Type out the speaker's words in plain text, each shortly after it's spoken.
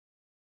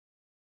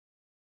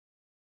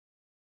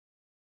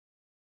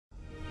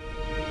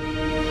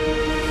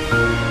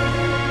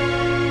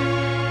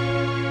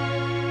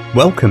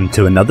Welcome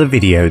to another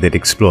video that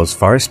explores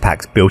Forest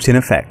Pack's built-in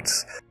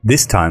effects.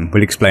 This time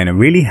we'll explain a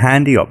really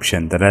handy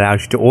option that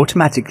allows you to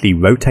automatically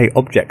rotate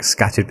objects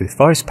scattered with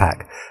Forest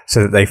Pack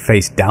so that they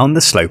face down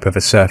the slope of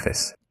a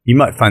surface. You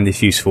might find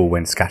this useful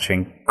when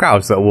scattering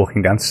crowds that are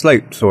walking down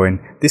slopes, or in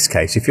this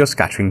case if you're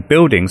scattering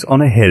buildings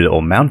on a hill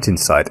or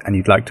mountainside and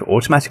you'd like to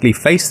automatically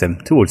face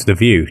them towards the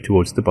view,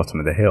 towards the bottom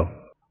of the hill.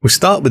 We'll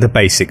start with a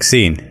basic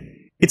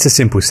scene. It's a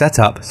simple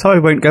setup, so I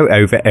won't go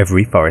over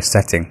every forest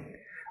setting.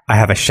 I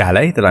have a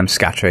chalet that I'm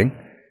scattering,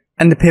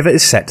 and the pivot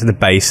is set to the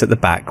base at the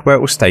back where it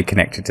will stay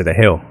connected to the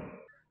hill.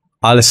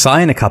 I'll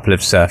assign a couple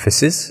of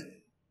surfaces,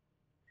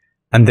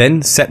 and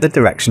then set the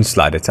direction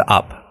slider to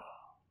up.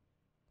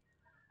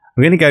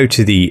 I'm going to go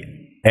to the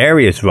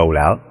Areas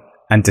rollout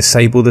and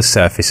disable the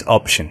Surface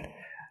option.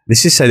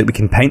 This is so that we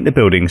can paint the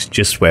buildings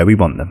just where we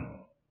want them.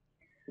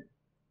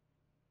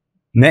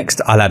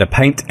 Next, I'll add a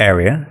paint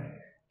area,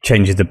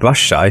 change the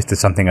brush size to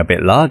something a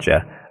bit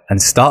larger,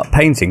 and start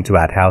painting to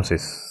add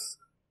houses.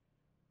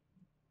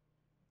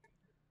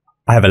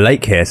 I have a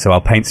lake here, so I'll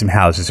paint some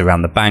houses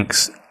around the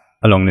banks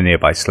along the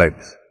nearby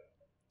slopes.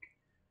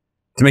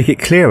 To make it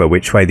clearer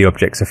which way the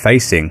objects are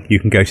facing, you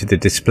can go to the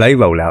display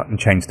rollout and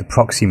change the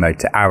proxy mode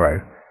to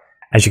arrow.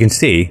 As you can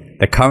see,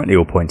 they're currently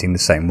all pointing the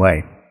same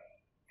way.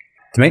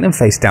 To make them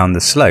face down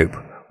the slope,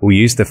 we'll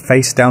use the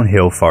face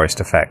downhill forest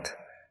effect.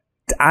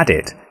 To add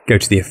it, go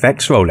to the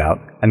effects rollout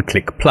and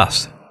click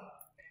plus.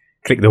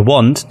 Click the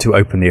wand to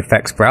open the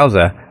effects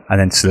browser and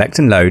then select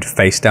and load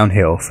face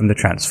downhill from the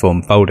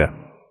transform folder.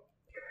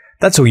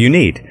 That's all you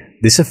need.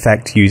 This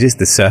effect uses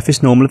the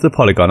surface normal of the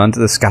polygon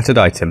under the scattered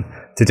item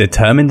to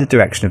determine the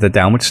direction of the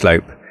downward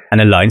slope and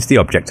aligns the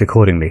object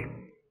accordingly.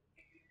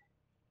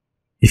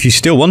 If you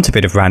still want a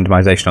bit of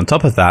randomization on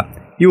top of that,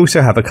 you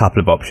also have a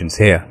couple of options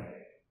here.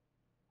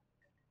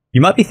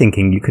 You might be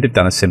thinking you could have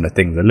done a similar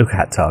thing with the look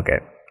at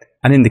target,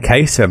 and in the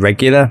case of a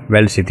regular,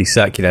 relatively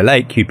circular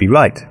lake, you'd be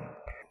right.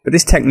 But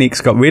this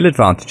technique's got real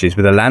advantages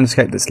with a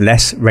landscape that's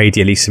less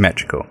radially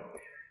symmetrical.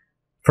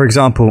 For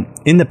example,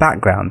 in the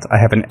background I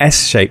have an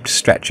S-shaped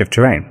stretch of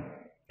terrain.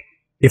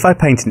 If I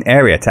paint an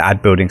area to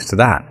add buildings to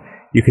that,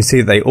 you can see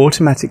that they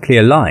automatically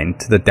align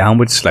to the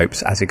downward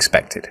slopes as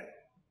expected.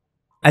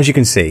 As you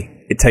can see,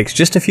 it takes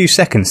just a few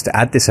seconds to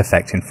add this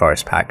effect in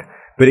Forest Pack,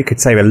 but it could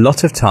save a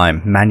lot of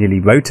time manually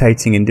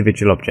rotating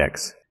individual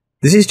objects.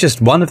 This is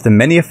just one of the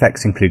many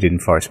effects included in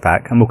Forest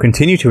Pack, and we'll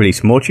continue to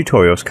release more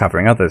tutorials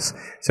covering others,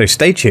 so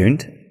stay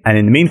tuned. And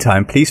in the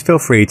meantime, please feel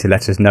free to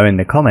let us know in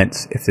the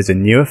comments if there's a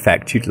new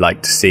effect you'd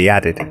like to see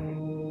added.